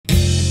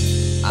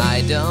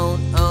I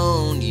don't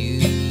own you,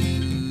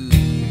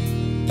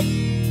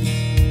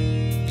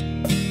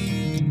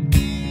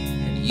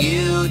 and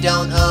you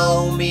don't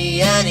owe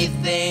me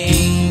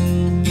anything.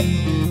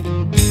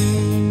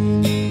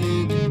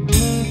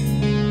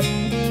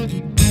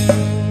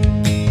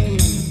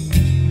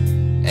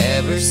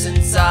 Ever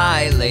since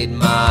I laid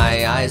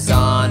my eyes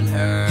on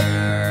her,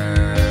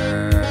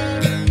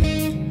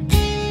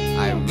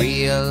 I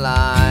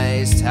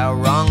realized how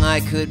wrong I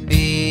could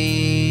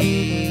be.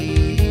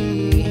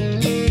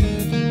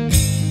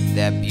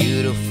 That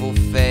beautiful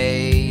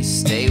face,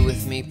 stay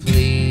with me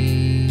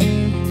please.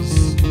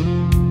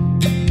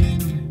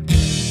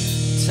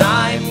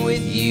 Time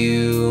with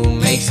you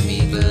makes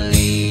me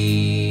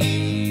believe.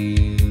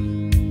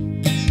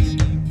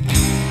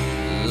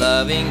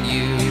 Loving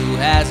you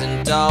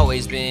hasn't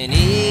always been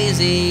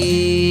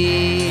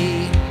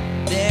easy.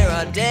 There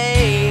are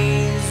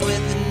days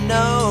with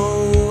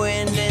no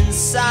end in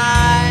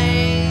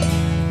sight.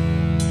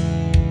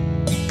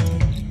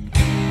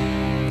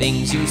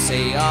 Things you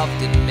say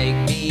often make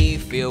me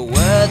feel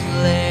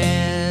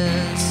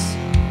worthless.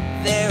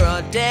 There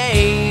are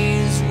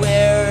days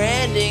where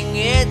ending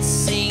it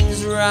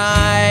seems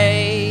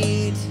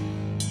right.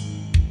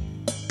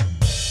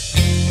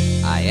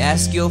 I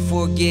ask your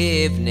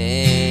forgiveness.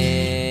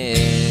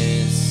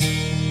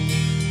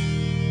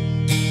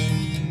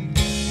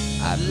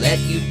 I've let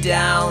you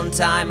down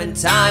time and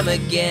time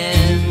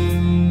again.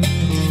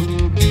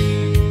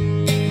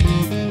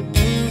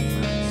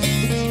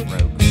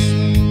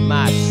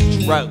 My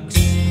strokes.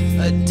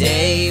 A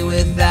day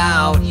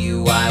without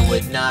you I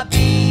would not be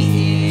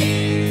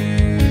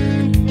here.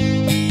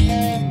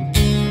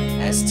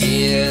 As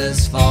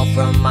tears fall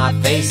from my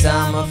face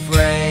I'm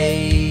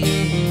afraid.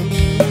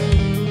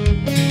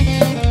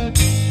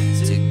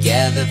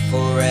 Together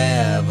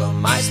forever,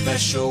 my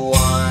special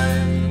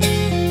one.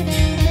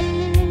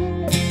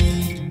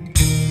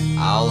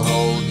 I'll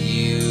hold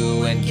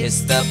you and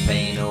kiss the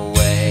pain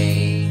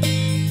away.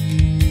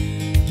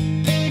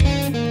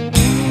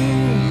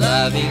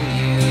 Loving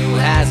you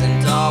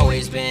hasn't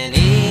always been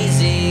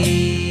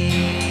easy.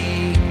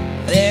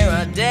 There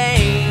are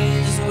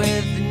days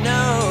with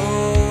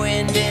no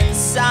end in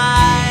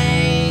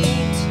sight.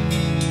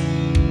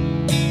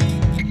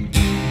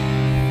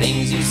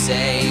 Things you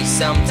say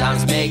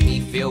sometimes make me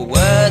feel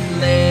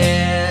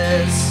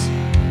worthless.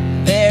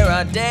 There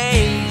are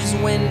days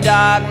when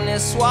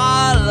darkness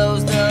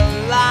swallows the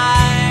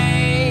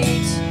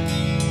light.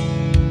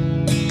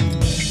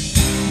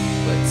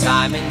 But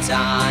time and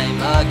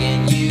time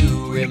again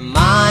you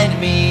remind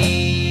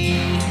me,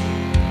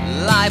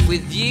 life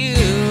with you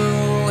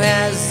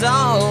has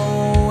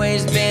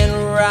always been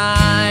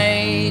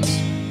right.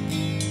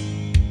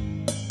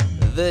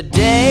 The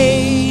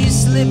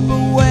days slip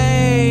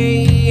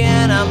away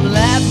and I'm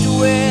left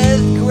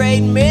with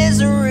great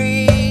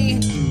misery.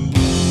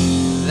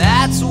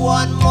 That's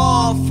one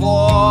more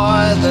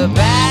for the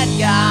bad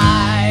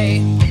guy.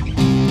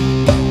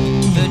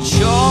 The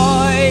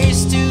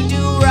choice to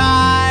do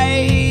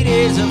right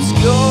is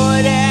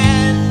obscured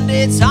and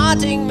it's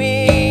haunting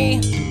me,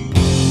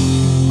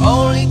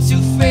 only to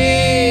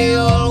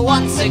fail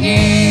once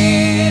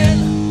again.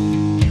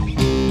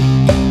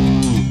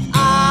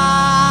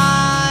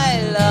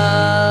 I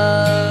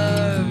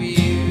love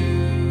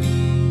you.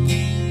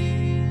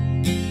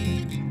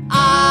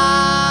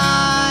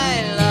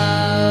 I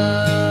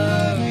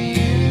love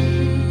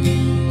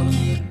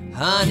you.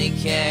 Honey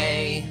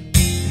K,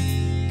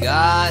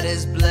 God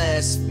has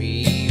blessed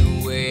me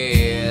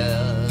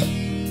with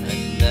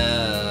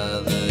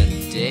another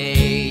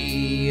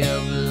day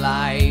of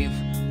life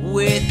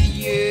with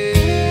you.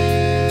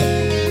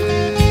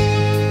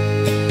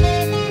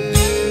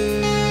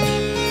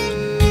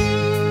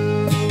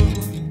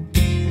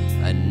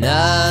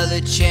 Another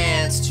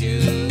chance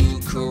to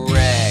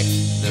correct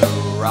the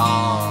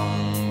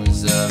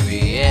wrongs of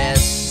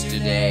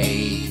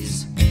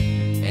yesterdays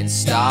and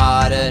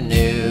start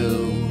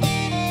anew.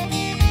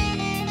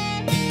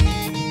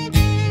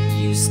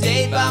 You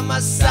stayed by my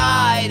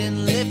side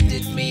and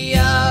lifted me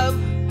up.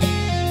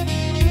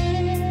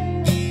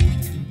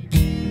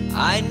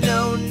 I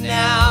know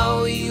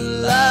now you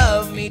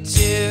love me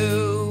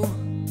too.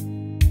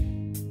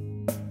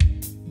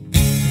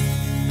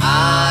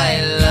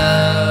 I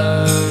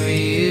love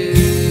you.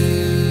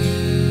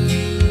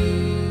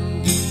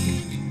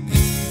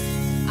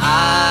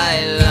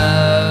 I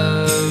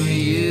love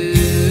you,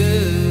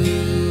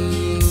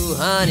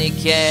 Honey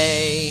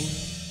K.